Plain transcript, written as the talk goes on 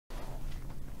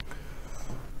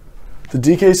The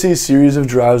DKC series of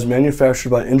drives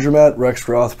manufactured by Indramat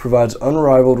Rexroth provides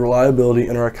unrivaled reliability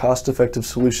and are a cost-effective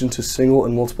solution to single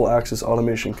and multiple axis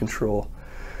automation control.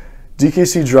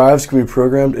 DKC drives can be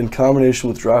programmed in combination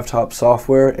with DriveTop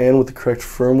software and with the correct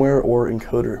firmware or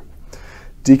encoder.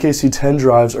 DKC10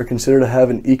 drives are considered to have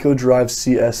an EcoDrive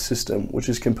CS system, which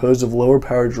is composed of lower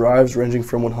power drives ranging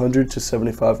from 100 to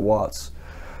 75 watts.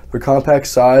 Their compact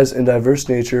size and diverse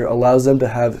nature allows them to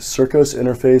have Circos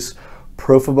interface,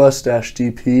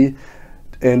 Profibus-DP,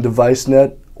 and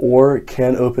DeviceNet or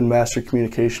CAN open master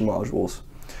communication modules.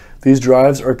 These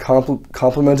drives are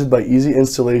complemented by easy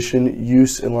installation,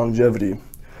 use, and longevity.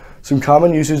 Some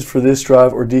common usage for this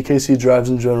drive or DKC drives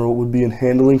in general would be in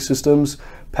handling systems,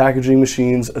 packaging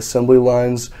machines, assembly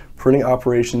lines, printing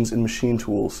operations, and machine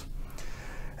tools.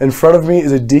 In front of me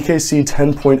is a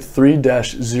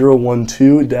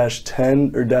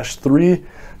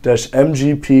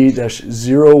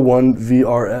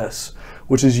DKC10.3-012-10-3-MGP-01VRS,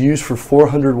 which is used for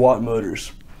 400 watt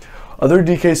motors. Other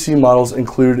DKC models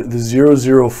include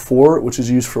the 004, which is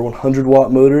used for 100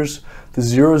 watt motors, the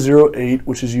 008,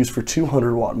 which is used for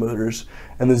 200 watt motors,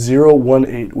 and the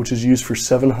 018, which is used for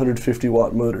 750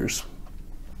 watt motors.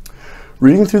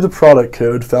 Reading through the product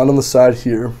code found on the side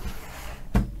here,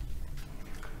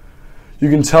 you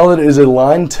can tell that it is a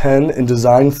line 10 and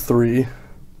design 3.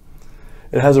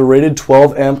 It has a rated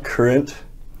 12 amp current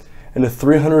and a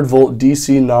 300 volt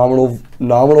DC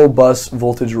nominal bus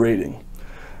voltage rating,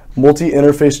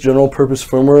 multi-interface general purpose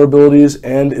firmware abilities,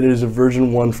 and it is a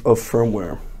version 1 of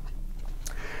firmware.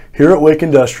 Here at Wake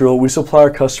Industrial, we supply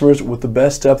our customers with the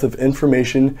best depth of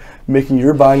information, making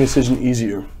your buying decision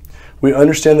easier. We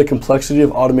understand the complexity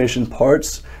of automation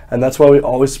parts, and that's why we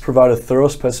always provide a thorough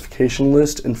specification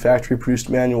list and factory-produced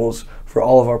manuals for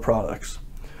all of our products.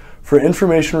 For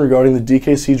information regarding the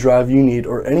DKC drive you need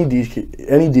or any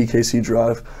DKC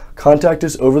drive, contact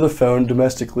us over the phone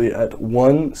domestically at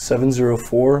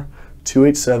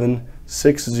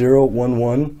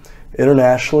 1-704-287-6011,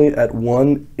 internationally at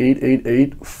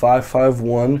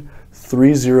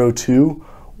 1-888-551-302,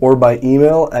 or by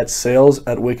email at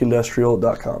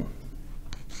sales@wakeindustrial.com.